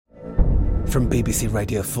From BBC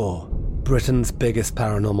Radio 4, Britain's biggest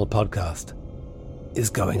paranormal podcast is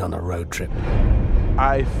going on a road trip.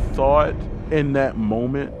 I thought in that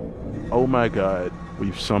moment, oh my God,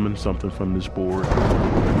 we've summoned something from this board.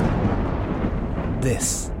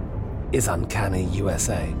 This is Uncanny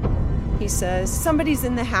USA. He says, somebody's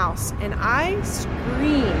in the house, and I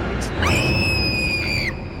screamed.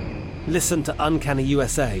 Listen to Uncanny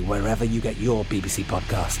USA wherever you get your BBC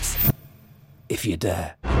podcasts, if you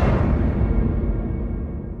dare.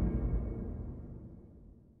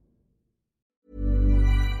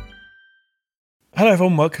 Hello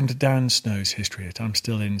everyone, welcome to Dan Snow's History Hit. I'm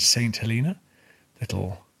still in St. Helena,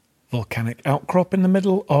 little volcanic outcrop in the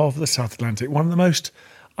middle of the South Atlantic, one of the most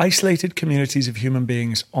isolated communities of human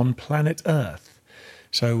beings on planet Earth.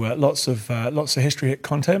 So lots of History Hit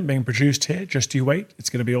content being produced here. Just you wait,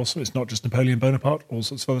 it's going to be awesome. It's not just Napoleon Bonaparte, all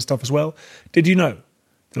sorts of other stuff as well. Did you know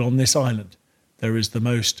that on this island there is the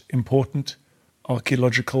most important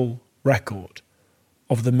archaeological record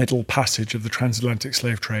of the middle passage of the transatlantic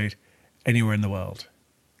slave trade anywhere in the world?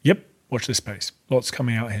 Yep, watch this space. Lots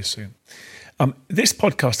coming out here soon. This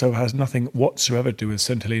podcast, however, has nothing whatsoever to do with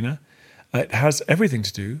St. Helena. It has everything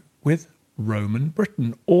to do with Roman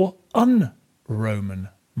Britain, or UnRoman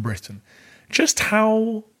Britain. Just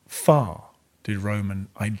how far did Roman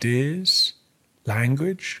ideas,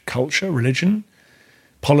 language, culture, religion,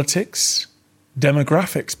 politics,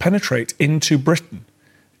 demographics penetrate into Britain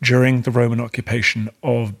during the Roman occupation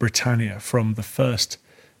of Britannia from the 1st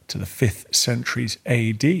to the 5th centuries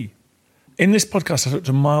AD? In this podcast, I talked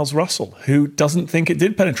to Miles Russell, who doesn't think it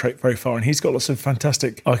did penetrate very far, and he's got lots of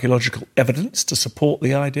fantastic archaeological evidence to support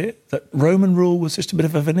the idea that Roman rule was just a bit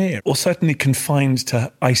of a veneer, or certainly confined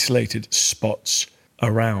to isolated spots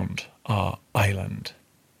around our island.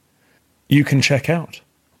 You can check out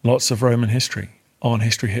lots of Roman history on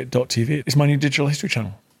historyhit.tv. It's my new digital history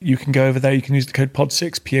channel. You can go over there, you can use the code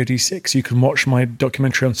POD6, POD6. You can watch my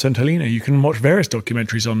documentary on St. Helena. You can watch various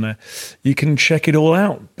documentaries on there. You can check it all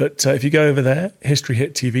out. But if you go over there, History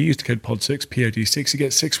Hit TV, use the code POD6, POD6, you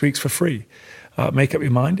get 6 weeks for free. Make up your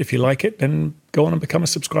mind. If you like it, then go on and become a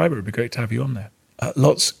subscriber. It'd be great to have you on there.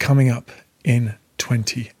 Lots coming up in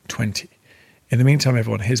 2020. In the meantime,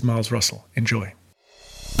 everyone, here's Miles Russell. Enjoy.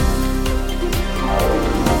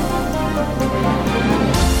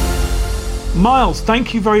 Miles,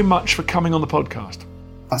 thank you very much for coming on the podcast.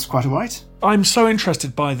 That's quite all right. I'm so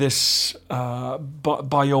interested by this,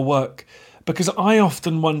 by your work, because I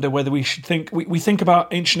often wonder whether we should think, we think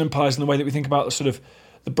about ancient empires in the way that we think about the sort of,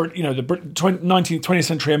 the 19th, 20th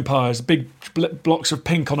century empires, big blocks of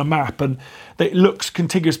pink on a map, and it looks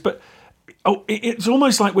contiguous, but it's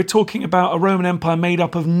almost like we're talking about a Roman Empire made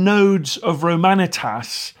up of nodes of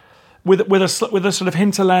Romanitas with a sort of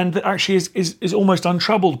hinterland that actually is almost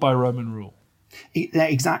untroubled by Roman rule.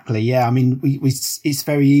 Exactly, yeah. I mean, it's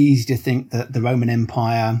very easy to think that the Roman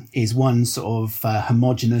Empire is one sort of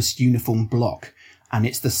homogenous, uniform block, and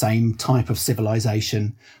it's the same type of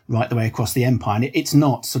civilization right the way across the empire. And it's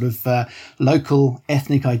not. Sort of local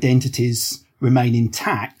ethnic identities remain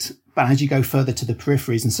intact, but as you go further to the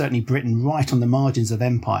peripheries, and certainly Britain, right on the margins of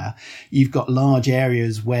empire, you've got large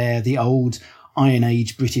areas where the old Iron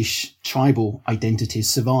Age British tribal identities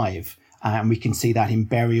survive. And we can see that in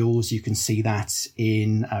burials, you can see that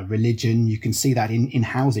in religion, you can see that in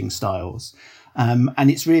housing styles.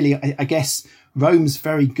 And it's really, I guess, Rome's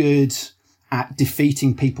very good at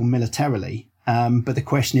defeating people militarily. But the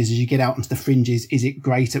question is, as you get out into the fringes, is it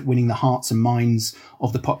great at winning the hearts and minds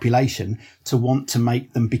of the population to want to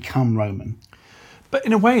make them become Roman? But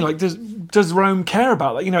in a way, like, does Rome care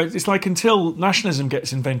about that? You know, it's like until nationalism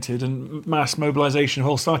gets invented and mass mobilization of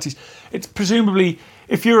whole societies, it's presumably,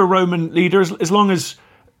 if you're a Roman leader, as long as,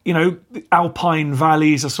 you know, the alpine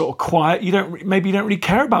valleys are sort of quiet, you don't really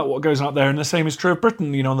care about what goes on up there. And the same is true of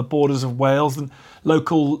Britain, you know, on the borders of Wales, and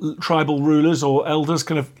local tribal rulers or elders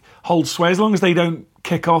kind of hold sway. As long as they don't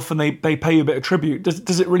kick off and they pay you a bit of tribute,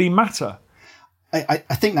 does it really matter?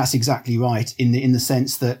 I think that's exactly right in the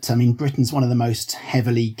sense that, I mean, Britain's one of the most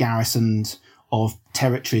heavily garrisoned of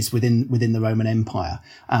territories within the Roman Empire,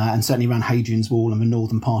 and certainly around Hadrian's Wall and the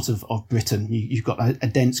northern part of Britain, you've got a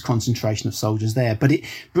dense concentration of soldiers there. But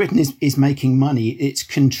Britain is making money. It's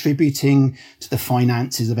contributing to the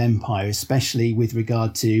finances of empire, especially with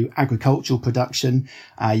regard to agricultural production.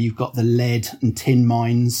 You've got the lead and tin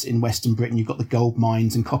mines in Western Britain. You've got the gold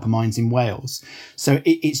mines and copper mines in Wales. So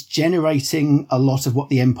it's generating a lot of what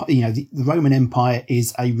the empire, you know, the Roman Empire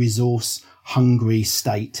is a resource hungry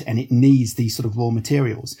state, and it needs these sort of raw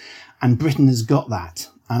materials, and Britain has got that.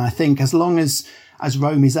 And I think as long as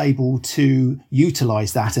Rome is able to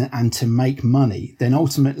utilize that and to make money, then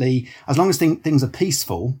ultimately, as long as things are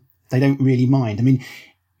peaceful, don't really mind. I mean,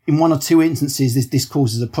 in one or two instances, this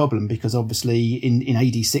causes a problem because obviously in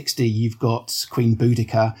AD 60, you've got Queen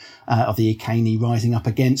Boudica of the Iceni rising up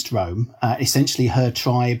against Rome. Essentially, her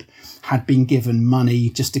tribe had been given money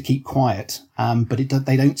just to keep quiet, but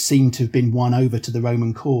they don't seem to have been won over to the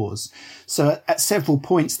Roman cause. So at several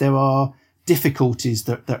points, there are difficulties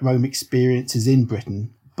that Rome experiences in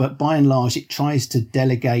Britain, but by and large, it tries to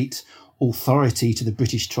delegate authority to the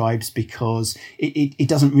British tribes because it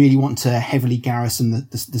doesn't really want to heavily garrison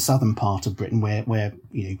the southern part of Britain where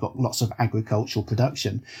you've got lots of agricultural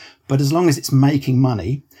production. But as long as it's making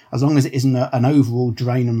money, as long as it isn't an overall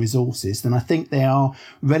drain on resources, then I think they are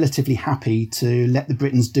relatively happy to let the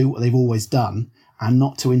Britons do what they've always done and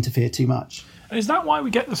not to interfere too much. And is that why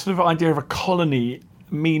we get the sort of idea of a colony,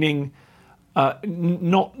 meaning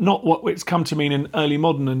not what it's come to mean in early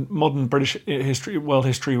modern British history, world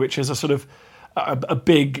history, which is a sort of a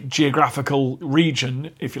big geographical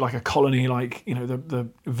region, if you like, a colony like the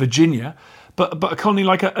Virginia, but a colony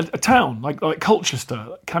like a town like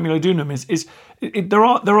Colchester, Camulodunum is there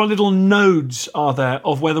are little nodes, are there,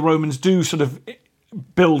 of where the Romans do sort of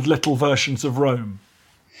build little versions of Rome.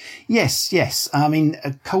 Yes. I mean,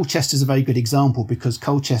 Colchester is a very good example because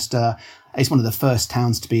Colchester is one of the first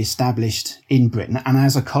towns to be established in Britain. And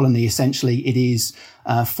as a colony, essentially, it is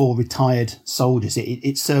for retired soldiers.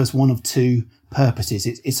 It serves one of two purposes.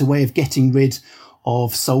 It's a way of getting rid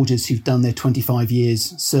of soldiers who've done their 25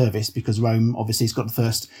 years service, because Rome obviously has got the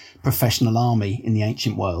first professional army in the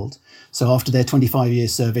ancient world. So after their 25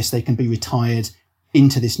 years service, they can be retired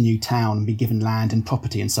into this new town and be given land and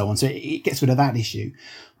property and so on. So it gets rid of that issue.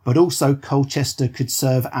 But also Colchester could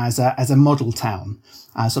serve as a model town,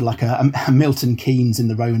 sort of like a Milton Keynes in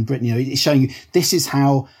the Roman Britain. It's showing you this is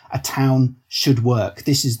how a town should work.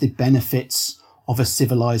 This is the benefits of a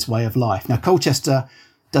civilized way of life. Now, Colchester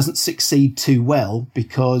doesn't succeed too well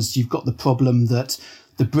because you've got the problem that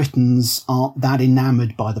the Britons aren't that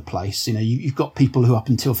enamoured by the place. You've got people who up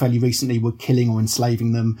until fairly recently were killing or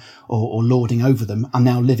enslaving them or lording over them are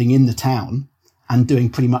now living in the town and doing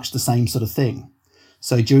pretty much the same sort of thing.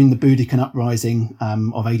 So during the Boudiccan uprising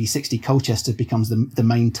of AD 60, Colchester becomes the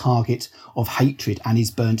main target of hatred and is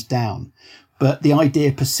burnt down. But the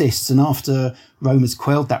idea persists, and after Rome has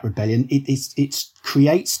quelled that rebellion, it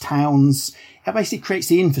creates towns. It basically creates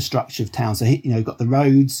the infrastructure of towns. So you've got the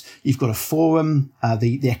roads, you've got a forum,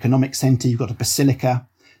 the economic centre, you've got a basilica,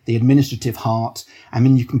 the administrative heart, and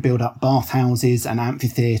then you can build up bathhouses and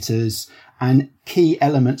amphitheatres and key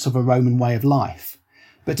elements of a Roman way of life.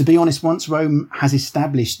 But to be honest, once Rome has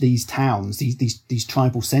established these towns, these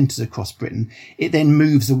tribal centres across Britain, it then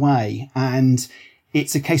moves away, and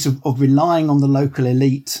it's a case of relying on the local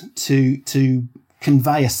elite to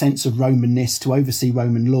convey a sense of Romanness, to oversee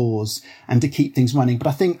Roman laws and to keep things running. But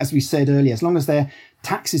I think, as we said earlier, as long as their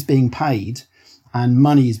tax is being paid and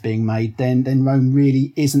money is being made, then Rome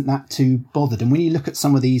really isn't that too bothered. And when you look at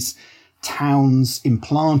some of these towns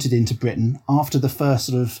implanted into Britain after the first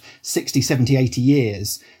sort of 60, 70, 80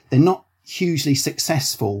 years, they're not hugely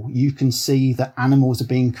successful. You can see that animals are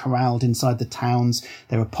being corralled inside the towns.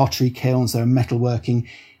 There are pottery kilns, there are metalworking.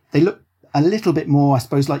 They look a little bit more, I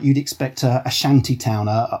suppose, like you'd expect a shanty town,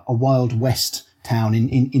 a Wild West town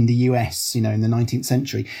in the US, in the 19th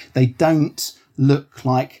century. They don't look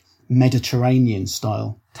like Mediterranean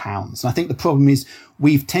style towns. And I think the problem is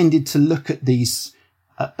we've tended to look at these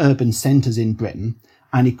urban centres in Britain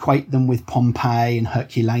and equate them with Pompeii and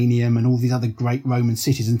Herculaneum and all these other great Roman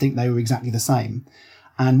cities and think they were exactly the same.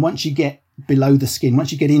 And once you get below the skin,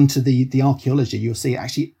 once you get into the archaeology, you'll see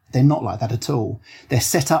actually they're not like that at all. They're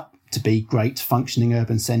set up to be great functioning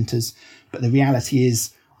urban centres, but the reality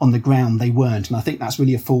is on the ground they weren't. And I think that's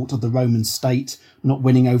really a fault of the Roman state not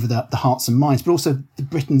winning over the hearts and minds, but also the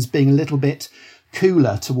Britons being a little bit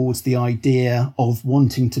cooler towards the idea of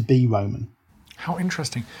wanting to be Roman. How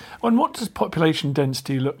interesting. And what does population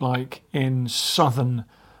density look like in southern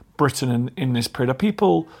Britain in this period? Are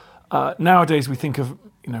people, nowadays we think of,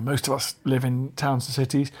 most of us live in towns and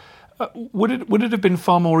cities. Would it have been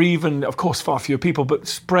far more even, of course far fewer people, but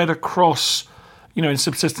spread across, in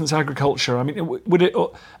subsistence agriculture? I mean, would it,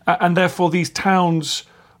 and therefore these towns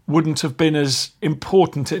wouldn't have been as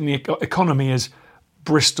important in the economy as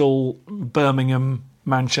Bristol, Birmingham,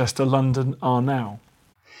 Manchester, London are now?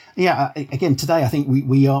 Yeah, again, today I think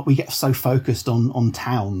we get so focused on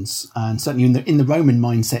towns, and certainly in the Roman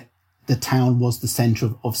mindset, the town was the centre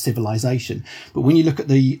of civilization. But when you look at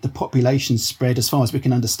the population spread, as far as we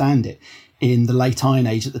can understand it, in the late Iron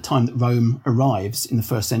Age, at the time that Rome arrives in the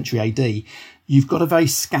 1st century AD, you've got a very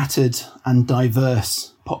scattered and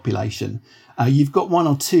diverse population. You've got one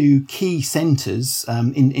or two key centres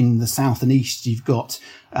in the south and east. You've got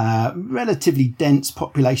relatively dense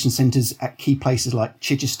population centres at key places like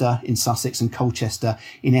Chichester in Sussex and Colchester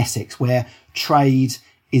in Essex, where trade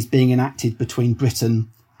is being enacted between Britain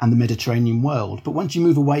and the Mediterranean world. But once you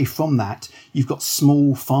move away from that, you've got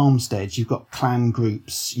small farmsteads, you've got clan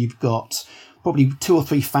groups, you've got probably 2 or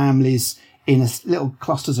 3 families in little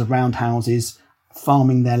clusters of roundhouses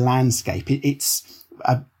farming their landscape. It's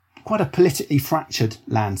quite a politically fractured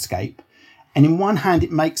landscape. And in one hand,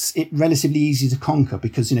 it makes it relatively easy to conquer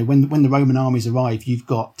because, when the Roman armies arrive, you've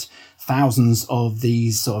got thousands of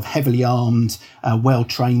these sort of heavily armed,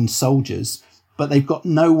 well-trained soldiers, but they've got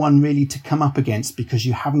no one really to come up against because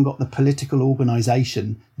you haven't got the political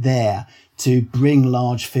organisation there to bring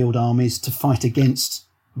large field armies to fight against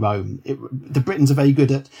Rome. The Britons are very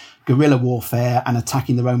good at guerrilla warfare and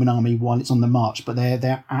attacking the Roman army while it's on the march, but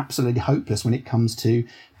they're absolutely hopeless when it comes to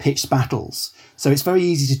pitched battles. So it's very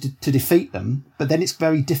easy to defeat them, but then it's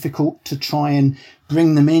very difficult to try and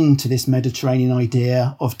bring them into this Mediterranean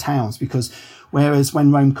idea of towns, because whereas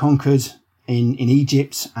when Rome conquered in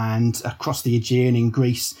Egypt and across the Aegean in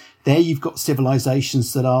Greece, there you've got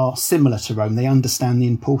civilizations that are similar to Rome. They understand the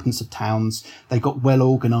importance of towns. They've got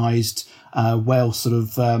well-organised, well sort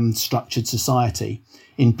of structured society.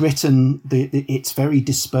 In Britain, it's very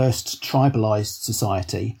dispersed, tribalised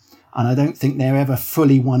society. And I don't think they're ever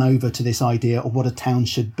fully won over to this idea of what a town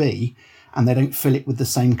should be. And they don't fill it with the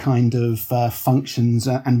same kind of functions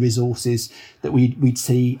and resources that we'd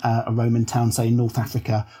see a Roman town, say, in North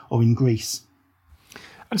Africa or in Greece.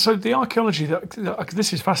 And so the archaeology,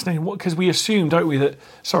 this is fascinating, because we assume, don't we, that,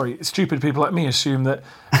 stupid people like me assume that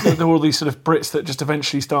there were all these sort of Brits that just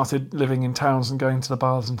eventually started living in towns and going to the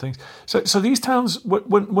baths and things. So these towns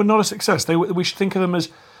were not a success. We should think of them as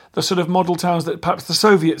the sort of model towns that perhaps the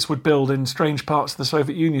Soviets would build in strange parts of the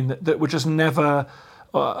Soviet Union that were just never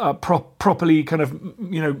properly kind of,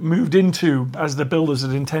 moved into as the builders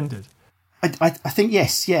had intended. I think,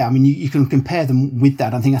 yes, yeah. I mean, you can compare them with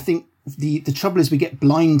that. I think the trouble is we get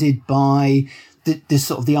blinded by this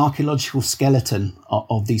sort of the archaeological skeleton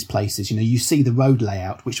of these places. You see the road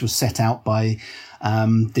layout, which was set out by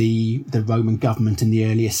the Roman government in the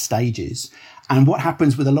earliest stages. And what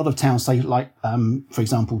happens with a lot of towns, say like, for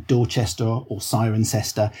example, Dorchester or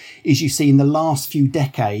Cirencester, is you see in the last few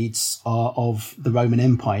decades of the Roman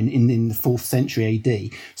Empire, in the 4th century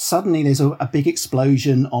AD, suddenly there's a big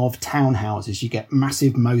explosion of townhouses. You get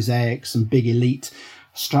massive mosaics and big elite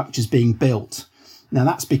structures being built. Now,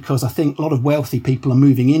 that's because I think a lot of wealthy people are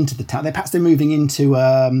moving into the town. Perhaps they're moving into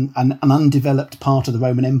an undeveloped part of the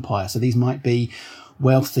Roman Empire. So these might be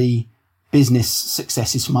wealthy business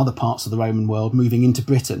successes from other parts of the Roman world moving into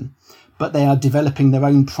Britain, but they are developing their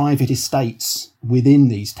own private estates within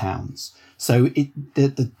these towns. So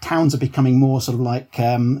the towns are becoming more sort of like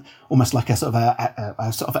almost like a sort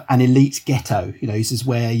of an elite ghetto. This is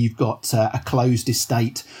where you've got a closed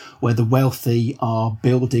estate where the wealthy are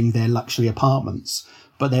building their luxury apartments,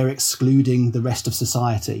 but they're excluding the rest of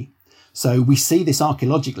society. So we see this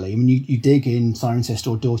archaeologically. I mean, you dig in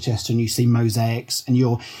Cirencester or Dorchester and you see mosaics, and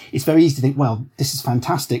it's very easy to think, well, this is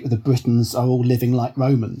fantastic. The Britons are all living like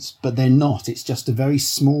Romans, but they're not. It's just a very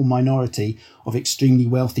small minority of extremely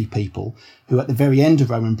wealthy people who at the very end of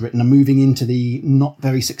Roman Britain are moving into the not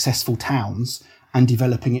very successful towns and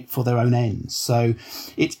developing it for their own ends. So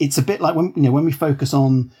it's a bit like when we focus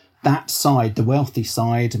on that side, the wealthy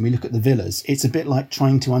side, and we look at the villas, it's a bit like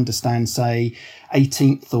trying to understand, say,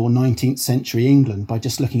 18th or 19th century England by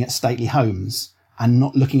just looking at stately homes and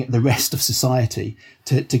not looking at the rest of society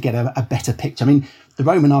to get a better picture. I mean, the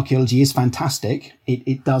Roman archaeology is fantastic.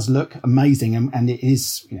 It does look amazing and it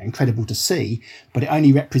is incredible to see, but it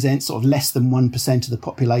only represents sort of less than 1% of the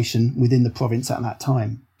population within the province at that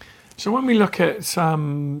time. So when we look at,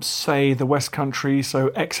 say, the West Country, so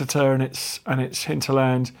Exeter and its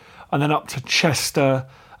hinterland, and then up to Chester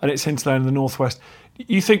and its hinterland in the northwest,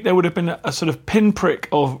 you think there would have been a sort of pinprick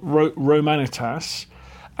of Romanitas?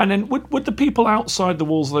 And then would the people outside the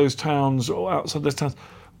walls of those towns or outside those towns,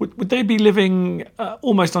 would they be living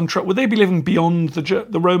almost would they be living beyond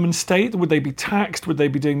the Roman state? Would they be taxed? Would they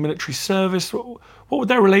be doing military service? What would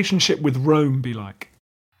their relationship with Rome be like?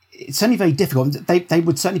 It's certainly very difficult. They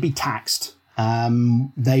would certainly be taxed.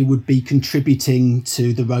 They would be contributing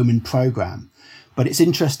to the Roman programme. But it's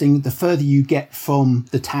interesting, the further you get from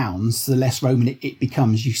the towns, the less Roman it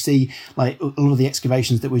becomes. You see, like a lot of the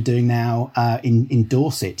excavations that we're doing now in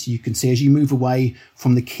Dorset, you can see as you move away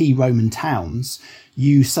from the key Roman towns,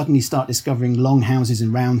 you suddenly start discovering longhouses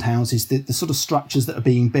and roundhouses. The sort of structures that are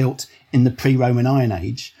being built in the pre-Roman Iron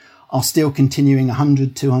Age are still continuing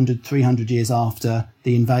 100, 200, 300 years after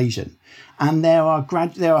the invasion. And there are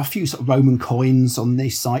a few sort of Roman coins on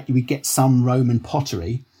this site. We get some Roman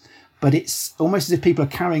pottery, but it's almost as if people are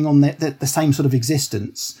carrying on the same sort of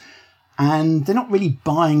existence. And they're not really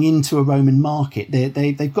buying into a Roman market.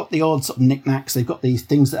 They've got the odd sort of knickknacks. They've got these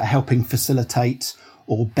things that are helping facilitate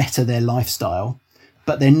or better their lifestyle,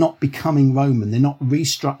 but they're not becoming Roman. They're not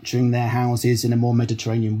restructuring their houses in a more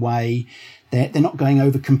Mediterranean way. They're not going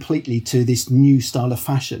over completely to this new style of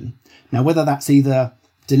fashion. Now, whether that's either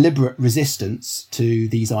deliberate resistance to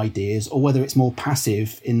these ideas or whether it's more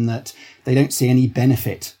passive in that they don't see any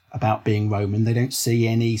benefit about being Roman, they don't see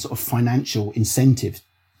any sort of financial incentive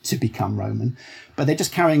to become Roman, but they're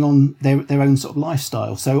just carrying on their own sort of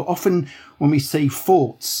lifestyle. So often when we see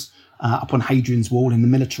forts up on Hadrian's Wall in the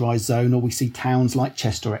militarized zone, or we see towns like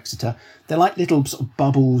Chester or Exeter, they're like little sort of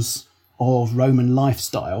bubbles of Roman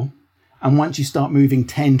lifestyle. And once you start moving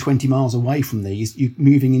 10, 20 miles away from these, you're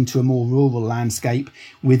moving into a more rural landscape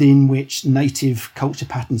within which native culture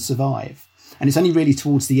patterns survive. And it's only really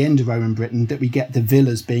towards the end of Roman Britain that we get the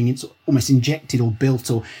villas being almost injected or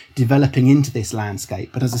built or developing into this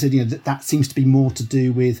landscape. But as I said, that seems to be more to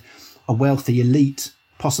do with a wealthy elite,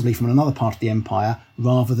 possibly from another part of the empire,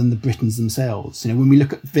 rather than the Britons themselves. When we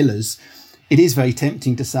look at villas, it is very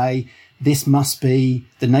tempting to say this must be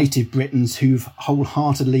the native Britons who've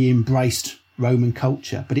wholeheartedly embraced Roman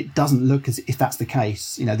culture, but it doesn't look as if that's the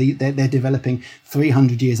case. They're developing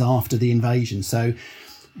 300 years after the invasion. So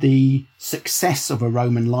the success of a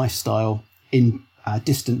Roman lifestyle in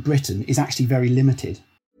distant Britain is actually very limited.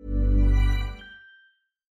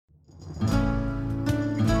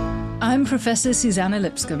 I'm Professor Susanna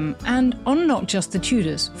Lipscomb, and on Not Just the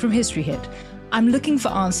Tudors from History Hit, I'm looking for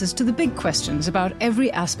answers to the big questions about every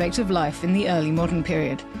aspect of life in the early modern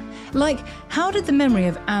period. Like, how did the memory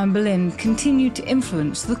of Anne Boleyn continue to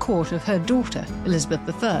influence the court of her daughter,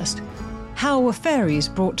 Elizabeth I? How were fairies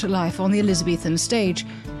brought to life on the Elizabethan stage?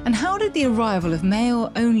 And how did the arrival of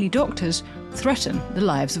male-only doctors threaten the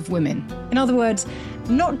lives of women? In other words,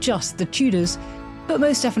 not just the Tudors, but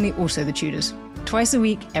most definitely also the Tudors. Twice a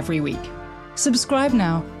week, every week. Subscribe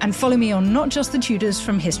now and follow me on Not Just the Tudors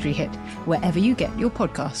from History Hit, wherever you get your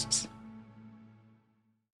podcasts.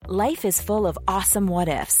 Life is full of awesome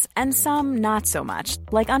what-ifs, and some not so much,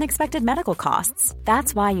 like unexpected medical costs.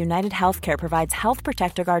 That's why United Healthcare provides Health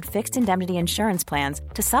Protector Guard fixed indemnity insurance plans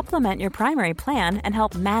to supplement your primary plan and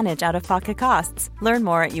help manage out-of-pocket costs. Learn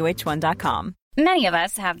more at uh1.com. Many of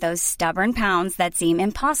us have those stubborn pounds that seem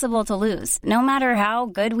impossible to lose, no matter how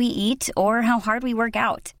good we eat or how hard we work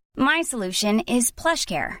out. My solution is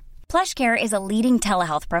PlushCare. PlushCare is a leading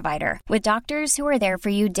telehealth provider with doctors who are there for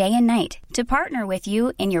you day and night to partner with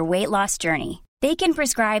you in your weight loss journey. They can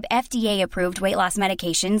prescribe FDA-approved weight loss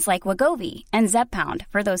medications like Wegovy and Zepbound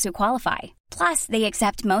for those who qualify. Plus, they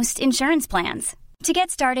accept most insurance plans. To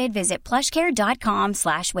get started, visit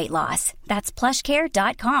plushcare.com/weightloss. That's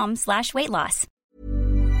plushcare.com/weightloss.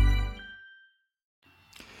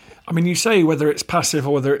 I mean, you say whether it's passive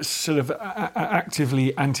or whether it's sort of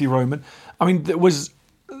actively anti-Roman. I mean,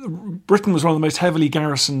 Britain was one of the most heavily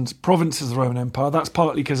garrisoned provinces of the Roman Empire. That's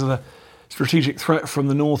partly because of the strategic threat from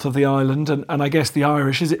the north of the island, and I guess the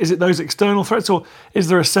Irish. Is it those external threats, or is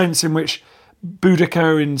there a sense in which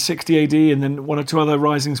Boudicca in 60 AD and then one or two other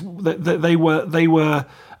risings, they were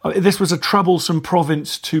this was a troublesome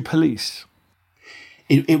province to police?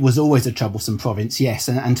 It was always a troublesome province, yes.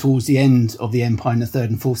 And towards the end of the empire in the 3rd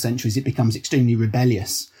and 4th centuries, it becomes extremely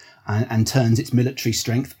rebellious and turns its military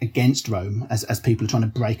strength against Rome as people are trying to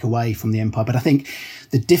break away from the empire. But I think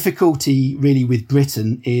the difficulty really with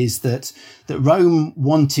Britain is that Rome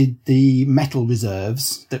wanted the metal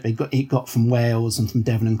reserves that it got from Wales and from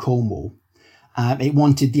Devon and Cornwall. It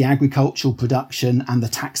wanted the agricultural production and the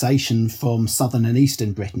taxation from southern and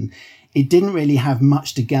eastern Britain. It didn't really have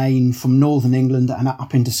much to gain from northern England and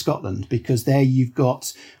up into Scotland, because there you've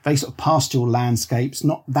got very sort of pastoral landscapes,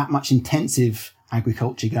 not that much intensive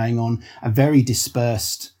agriculture going on, a very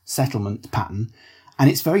dispersed settlement pattern. And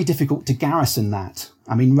it's very difficult to garrison that.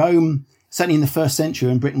 I mean, Rome, certainly in the 1st century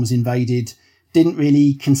when Britain was invaded, didn't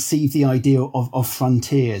really conceive the idea of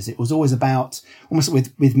frontiers. It was always about, almost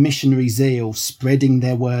with missionary zeal, spreading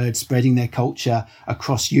their word, spreading their culture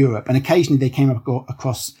across Europe. And occasionally they came up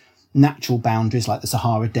across natural boundaries like the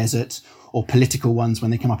Sahara Desert, or political ones when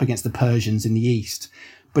they come up against the Persians in the east.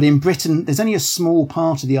 But in Britain, there's only a small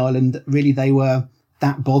part of the island that really they were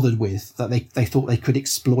that bothered with, that they thought they could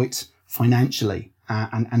exploit financially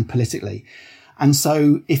and politically. And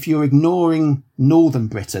so if you're ignoring northern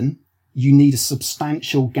Britain, you need a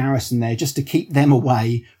substantial garrison there just to keep them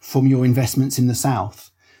away from your investments in the south.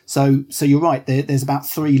 So you're right. There's about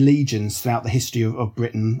 3 legions throughout the history of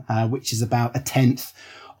Britain, which is about 1/10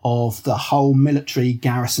 of the whole military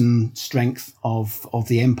garrison strength of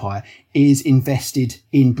the empire is invested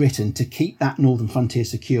in Britain to keep that northern frontier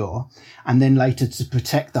secure, and then later to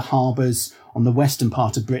protect the harbours on the western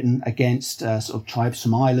part of Britain against sort of tribes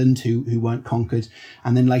from Ireland who weren't conquered,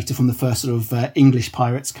 and then later from the first sort of English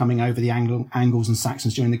pirates coming over the Angles and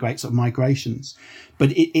Saxons during the great sort of migrations.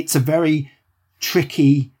 But it's a very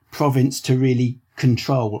tricky province to really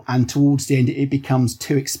control, and towards the end it becomes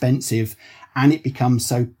too expensive and it becomes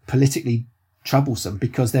so politically troublesome,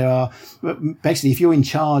 because there are basically, if you're in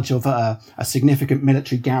charge of a significant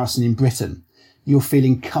military garrison in Britain, you're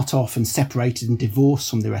feeling cut off and separated and divorced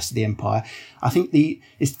from the rest of the empire. I think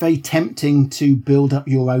it's very tempting to build up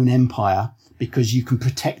your own empire because you can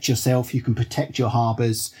protect yourself, you can protect your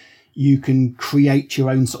harbours, you can create your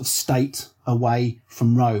own sort of state away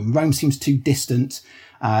from Rome. Rome seems too distant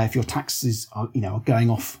if your taxes are going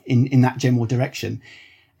off in that general direction.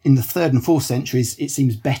 In the 3rd and 4th centuries, it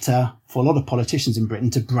seems better for a lot of politicians in Britain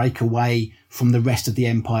to break away from the rest of the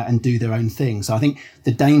empire and do their own thing. So I think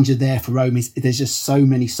the danger there for Rome is there's just so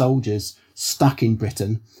many soldiers stuck in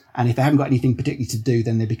Britain, and if they haven't got anything particularly to do,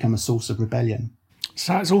 then they become a source of rebellion.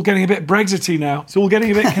 So it's all getting a bit Brexity now. It's all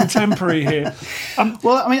getting a bit contemporary here.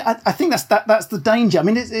 Well, I mean, I think that's the danger. I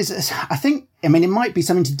mean, I think it might be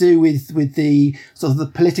something to do with the sort of the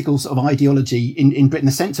political sort of ideology in Britain,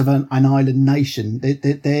 the sense of an island nation.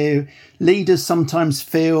 Their leaders sometimes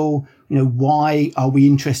feel, why are we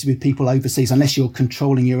interested with people overseas unless you're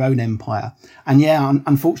controlling your own empire? And yeah,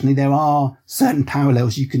 unfortunately, there are certain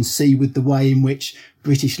parallels you can see with the way in which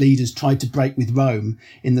British leaders tried to break with Rome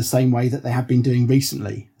in the same way that they have been doing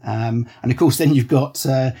recently. And of course, then you've got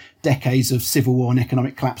decades of civil war and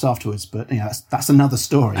economic collapse afterwards. But that's another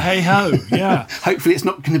story. Hey ho, yeah. Hopefully, it's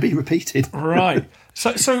not going to be repeated. Right.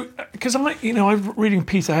 So because I'm reading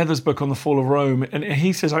Peter Heather's book on the fall of Rome, and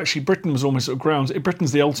he says actually Britain was almost sort of grounds.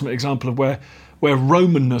 Britain's the ultimate example of where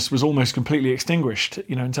Romanness was almost completely extinguished.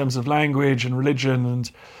 In terms of language and religion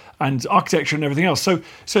and architecture and everything else. So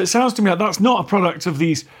it sounds to me like that's not a product of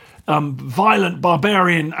these violent,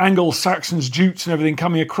 barbarian Anglo-Saxons, Jutes and everything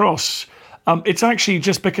coming across. It's actually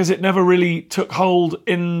just because it never really took hold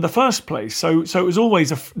in the first place. So it was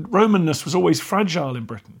always Romanness was always fragile in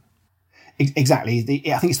Britain. Exactly.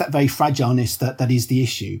 I think it's that very fragileness that is the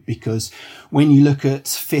issue, because when you look at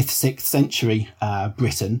 5th, 6th century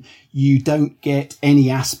Britain, you don't get any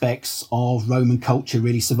aspects of Roman culture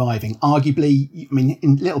really surviving. Arguably,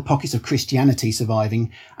 in little pockets of Christianity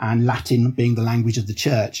surviving and Latin being the language of the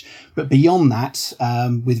church. But beyond that,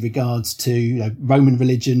 with regards to Roman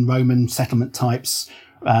religion, Roman settlement types,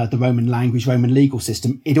 the Roman language, Roman legal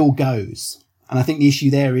system, it all goes. And I think the issue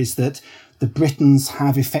there is that the Britons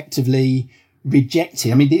have effectively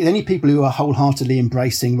rejected. The only people who are wholeheartedly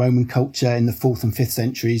embracing Roman culture in the 4th and 5th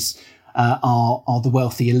centuries are the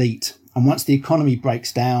wealthy elite. And once the economy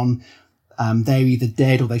breaks down, they're either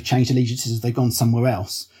dead or they've changed allegiances or they've gone somewhere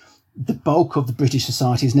else. The bulk of the British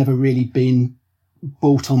society has never really been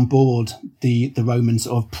brought on board the Roman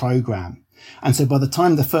sort of programme. And so by the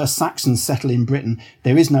time the first Saxons settle in Britain,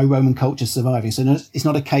 there is no Roman culture surviving. So it's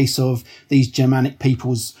not a case of these Germanic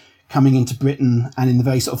peoples coming into Britain and in the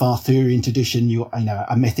very sort of Arthurian tradition, you're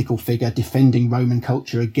a mythical figure defending Roman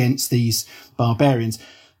culture against these barbarians.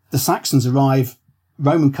 The Saxons arrive,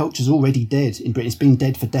 Roman culture's already dead in Britain. It's been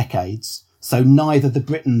dead for decades. So neither the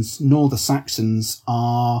Britons nor the Saxons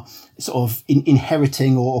are sort of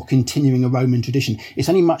inheriting or continuing a Roman tradition. It's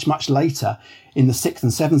only much, much later in the 6th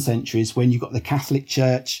and 7th centuries when you've got the Catholic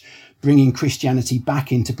Church bringing Christianity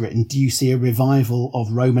back into Britain. Do you see a revival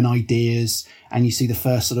of Roman ideas, and you see the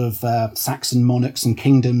first sort of Saxon monarchs and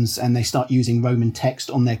kingdoms, and they start using Roman text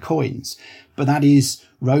on their coins. But that is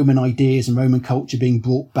Roman ideas and Roman culture being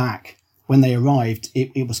brought back. When they arrived,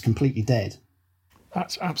 it was completely dead.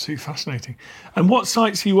 That's absolutely fascinating. And what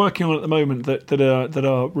sites are you working on at the moment that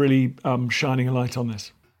are really shining a light on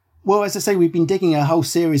this? Well, as I say, we've been digging a whole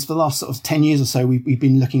series for the last sort of 10 years or so. We've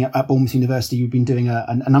been looking at Bournemouth University. We've been doing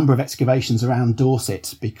a number of excavations around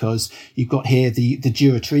Dorset, because you've got here the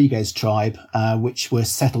Durotriges tribe, which were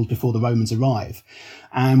settled before the Romans arrive.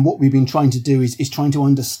 And what we've been trying to do is trying to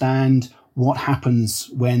understand what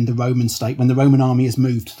happens when the Roman army has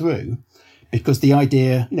moved through. Because the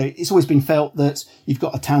idea, it's always been felt that you've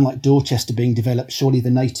got a town like Dorchester being developed. Surely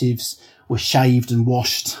the natives were shaved and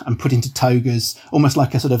washed and put into togas, almost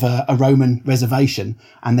like a sort of a Roman reservation,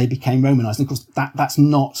 and they became Romanized. And of course, that's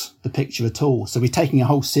not the picture at all. So we're taking a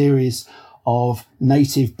whole series of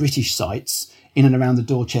native British sites in and around the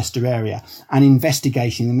Dorchester area and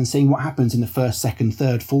investigating them and seeing what happens in the 1st, 2nd,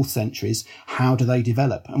 3rd, 4th centuries. How do they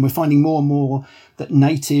develop? And we're finding more and more that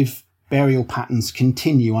native burial patterns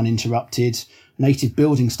continue uninterrupted, native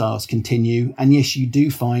building styles continue, and yes, you do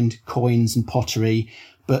find coins and pottery,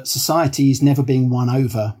 but society is never being won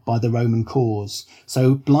over by the Roman cause.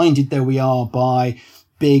 So blinded though we are by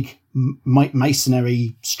big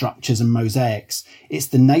masonry structures and mosaics, it's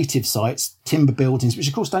the native sites, timber buildings, which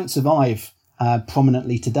of course don't survive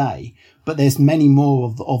prominently today, but there's many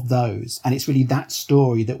more of those, and it's really that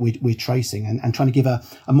story that we're tracing and trying to give a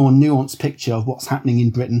more nuanced picture of what's happening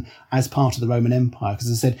in Britain as part of the Roman Empire.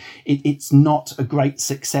 Because as I said, it's not a great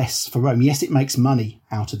success for Rome. Yes, it makes money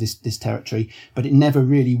out of this territory, but it never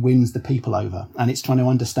really wins the people over, and it's trying to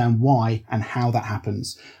understand why and how that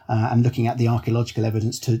happens, and looking at the archaeological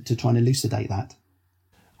evidence to try and elucidate that.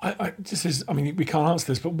 We can't answer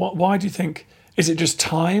this, but why do you think? Is it just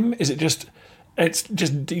time? Is it just? You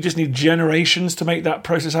just need generations to make that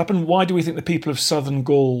process happen. Why do we think the people of southern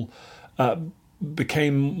Gaul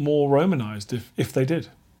became more Romanised if they did?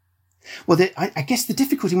 Well, I guess the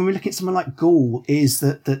difficulty when we look at someone like Gaul is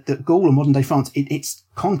that Gaul or modern day France, it's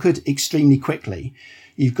conquered extremely quickly.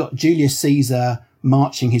 You've got Julius Caesar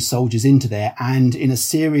marching his soldiers into there, and in a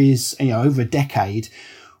series, over a decade,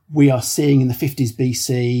 we are seeing in the 50s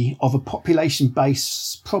BC of a population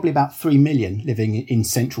base, probably about 3 million living in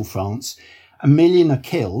central France. 1 million are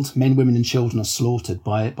killed, men, women and children are slaughtered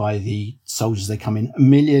by the soldiers as they come in. 1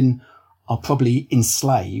 million are probably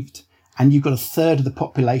enslaved, and you've got a third of the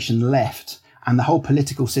population left, and the whole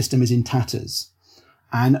political system is in tatters.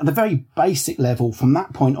 And at a very basic level, from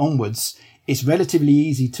that point onwards, it's relatively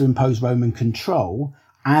easy to impose Roman control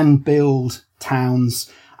and build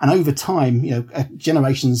towns. And over time,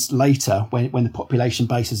 generations later, when the population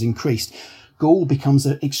base has increased, Gaul becomes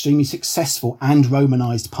an extremely successful and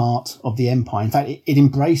Romanized part of the empire. In fact, it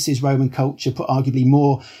embraces Roman culture, but arguably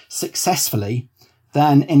more successfully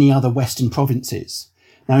than any other Western provinces.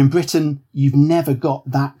 Now, in Britain, you've never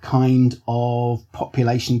got that kind of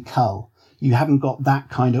population cull. You haven't got that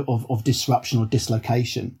kind of disruption or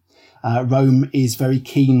dislocation. Rome is very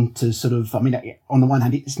keen to on the one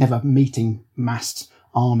hand, it's never meeting massed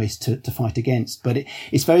armies to fight against, but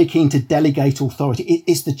it's very keen to delegate authority.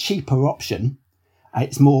 It's the cheaper option.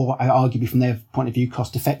 It's more, arguably from their point of view,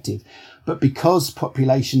 cost effective. But because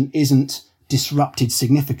population isn't disrupted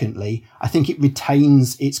significantly, I think it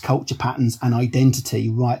retains its culture patterns and identity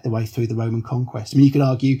right the way through the Roman conquest. I mean, you could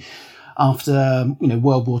argue after,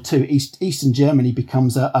 World War II, Eastern Germany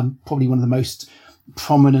becomes probably one of the most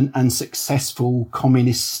prominent and successful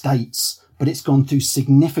communist states, but it's gone through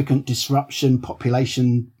significant disruption.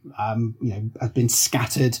 Population, has been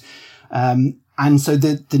scattered. And so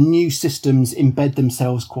the new systems embed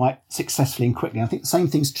themselves quite successfully and quickly. I think the same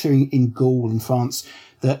thing's true in Gaul and France,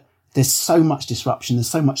 that there's so much disruption, there's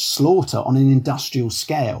so much slaughter on an industrial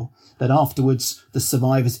scale that afterwards the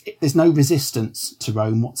survivors, there's no resistance to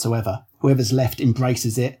Rome whatsoever. Whoever's left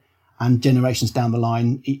embraces it, and generations down the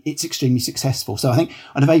line, it's extremely successful. So I think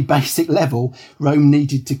on a very basic level, Rome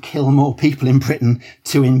needed to kill more people in Britain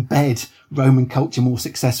to embed Roman culture more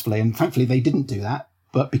successfully. And thankfully they didn't do that.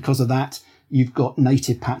 But because of that, you've got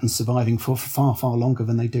native patterns surviving for far, far longer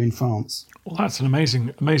than they do in France. Well, that's an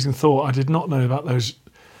amazing thought. I did not know about those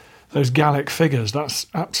Gallic figures. That's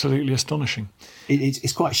absolutely astonishing.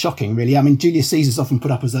 It's quite shocking, really. I mean, Julius Caesar's often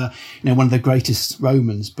put up as one of the greatest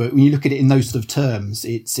Romans, but when you look at it in those sort of terms,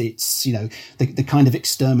 it's the kind of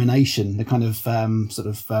extermination, the kind of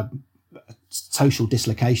social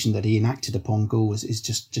dislocation that he enacted upon Gaul is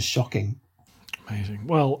just shocking. Amazing.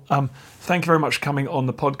 Well, thank you very much for coming on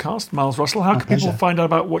the podcast, Miles Russell. How can people find out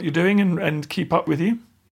about what you're doing and keep up with you?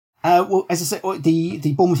 Well, as I said,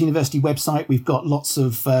 the Bournemouth University website, we've got lots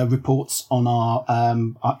of reports on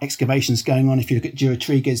our excavations going on. If you look at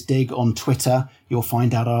Duratriguez Dig on Twitter, you'll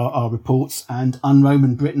find out our reports. And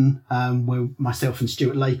UnRoman Britain, where myself and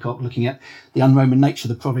Stuart Laycock looking at the un-Roman nature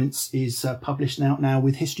of the province, is published now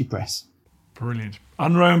with History Press. Brilliant.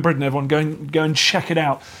 UnRoman Britain, everyone, go and check it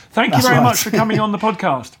out. Thank you very much for coming on the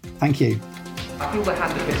podcast. Thank you. I feel the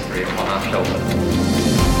hand of history upon our shoulders.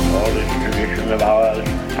 All this tradition of ours,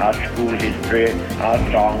 our school history, our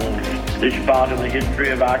songs, this part of the history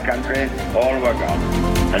of our country, all were gone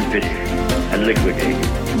and finished and liquidated.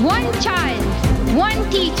 One child, one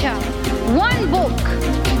teacher, one book,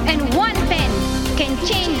 and one pen can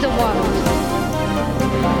change the world.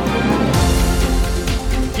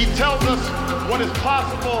 He tells us what is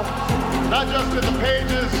possible, not just in the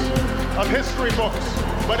pages of history books,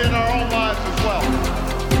 but in our own lives as well.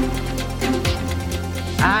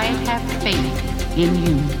 I have faith in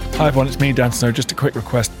you. Hi everyone, it's me, Dan Snow. Just a quick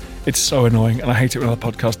request. It's so annoying, and I hate it when other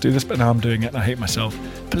podcasts do this, but now I'm doing it and I hate myself.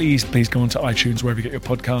 Please go onto iTunes, wherever you get your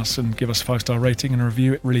podcasts, and give us a 5-star rating and a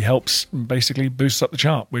review. It really helps and basically boosts up the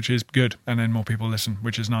chart, which is good, and then more people listen,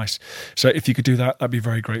 which is nice. So if you could do that, I'd be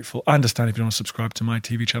very grateful. I understand if you don't want to subscribe to my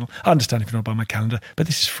TV channel. I understand if you don't buy my calendar, but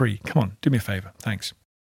this is free. Come on, do me a favour. Thanks.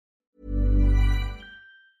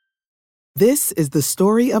 This is the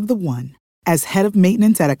story of the one. As head of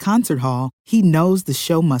maintenance at a concert hall, he knows the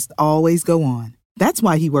show must always go on. That's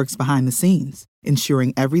why he works behind the scenes,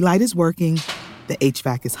 ensuring every light is working, the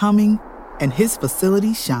HVAC is humming, and his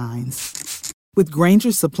facility shines. With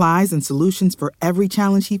Grainger's supplies and solutions for every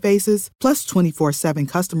challenge he faces, plus 24/7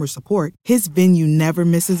 customer support, his venue never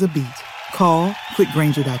misses a beat. Call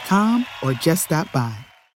quickgrainger.com or just stop by.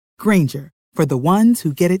 Grainger, for the ones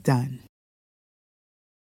who get it done.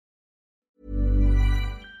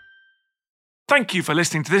 Thank you for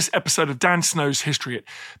listening to this episode of Dan Snow's History Hit.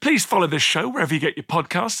 Please follow this show wherever you get your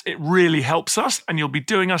podcasts. It really helps us, and you'll be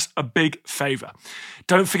doing us a big favour.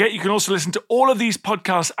 Don't forget, you can also listen to all of these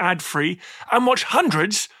podcasts ad-free and watch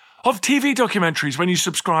hundreds of TV documentaries when you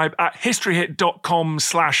subscribe at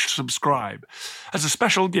historyhit.com/subscribe. As a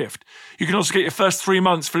special gift, you can also get your first 3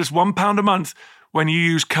 months for just £1 a month when you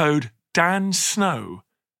use code DANSNOW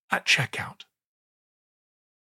at checkout.